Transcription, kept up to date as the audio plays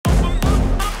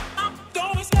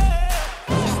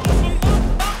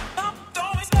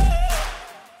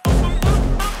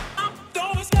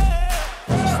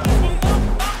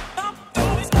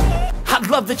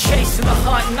the chase and the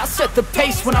hunt, and I set the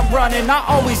pace when I'm running. I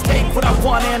always take what I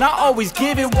want and I always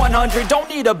give it 100. Don't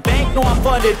need a bank, no I'm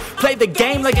funded. Play the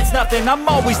game like it's nothing. I'm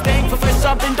always thankful for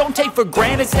something. Don't take for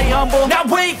granted, stay humble. Now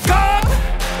wake up!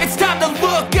 It's time to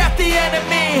look at the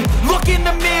enemy. Look in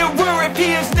the mirror if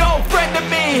he is no friend to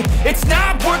me. It's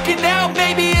not working out,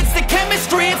 maybe it's the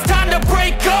chemistry. It's time to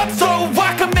break up so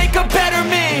I can make a better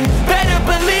me. Better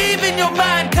believe in your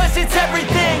mind, cause it's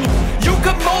everything. You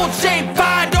can mold, shape,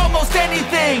 find almost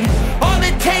anything. All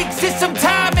it takes is some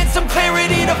time and some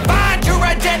clarity to find your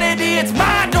identity. It's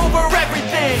mind over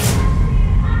everything.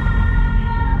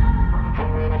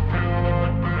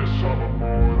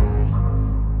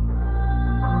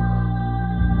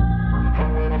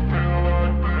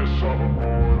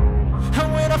 And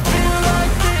when I feel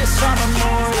like this, I'm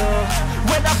immortal.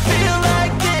 When I feel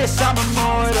like this, I'm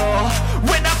immortal.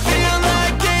 When I feel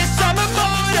like this, I'm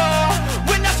immortal.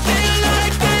 When I feel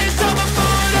like this, I'm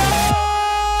immortal.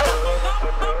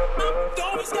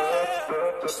 Don't be scared.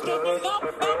 Step it up.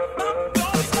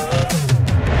 Don't be scared.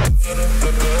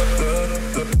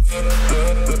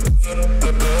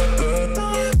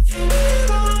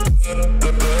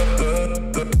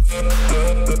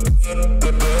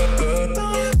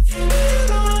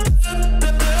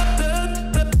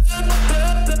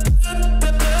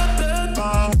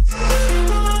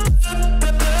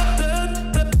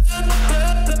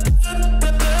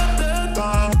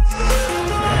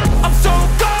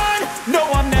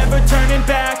 Turning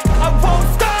back, I won't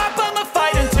stop, I'ma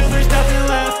fight until there's nothing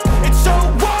left. It's so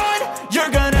on,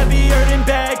 you're gonna be hurting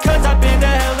bad, cause I've been to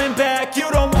hell and back. You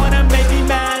don't wanna make me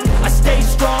mad, I stay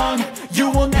strong,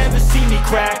 you will never see me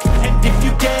crack. And if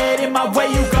you get in my way,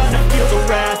 you're gonna feel the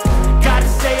wrath. Gotta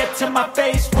say it to my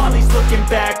face while he's looking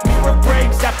back. Mirror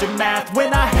breaks after math,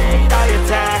 when I hate, I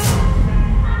attack.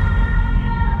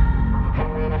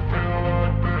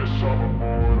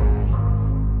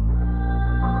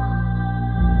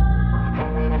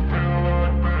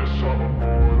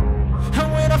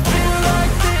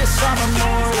 I'm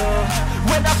immortal.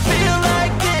 When I feel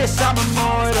like this, I'm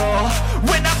immortal.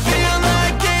 When I feel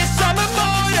like this, I'm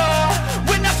immortal.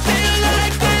 When I feel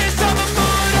like this, I'm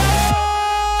immortal.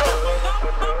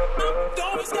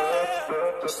 Don't be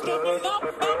scared. Step it up.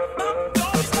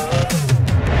 Don't be scared.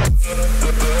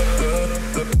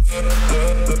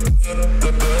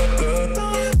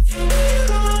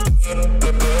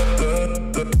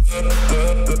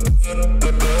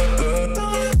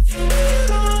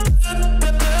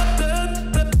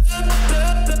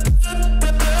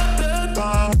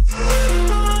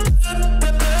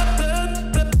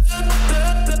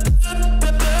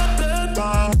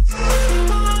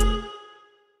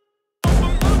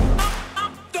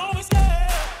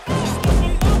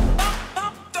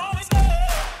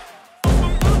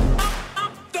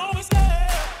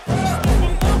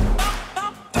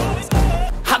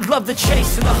 Love the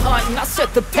chase and the hunt, and I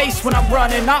set the pace when I'm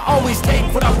running. I always take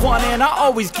what I want and I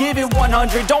always give it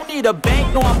 100. Don't need a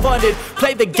bank, no I'm funded.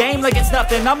 Play the game like it's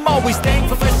nothing. I'm always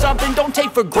thankful for something. Don't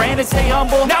take for granted, stay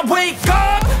humble. Now wake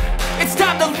up! It's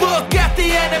time to look at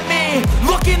the enemy.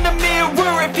 Look in the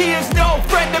mirror if he is no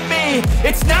friend to me.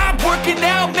 It's not working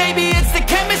out, maybe it's the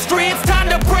chemistry. It's time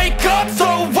to break up so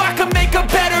I can make a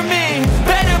better me.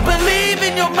 Better believe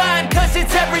in your mind, cause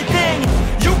it's everything.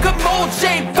 You can mold,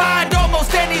 shape, find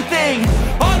almost anything.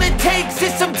 All it takes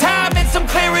is some time and some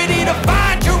clarity to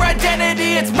find your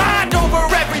identity. It's mind over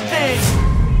everything.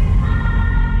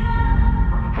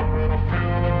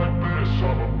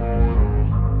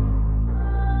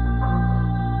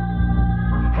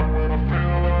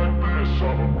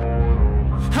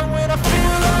 And when I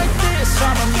feel like this,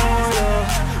 I'm immortal.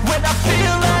 When I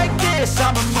feel like this,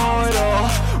 I'm immortal.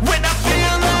 When I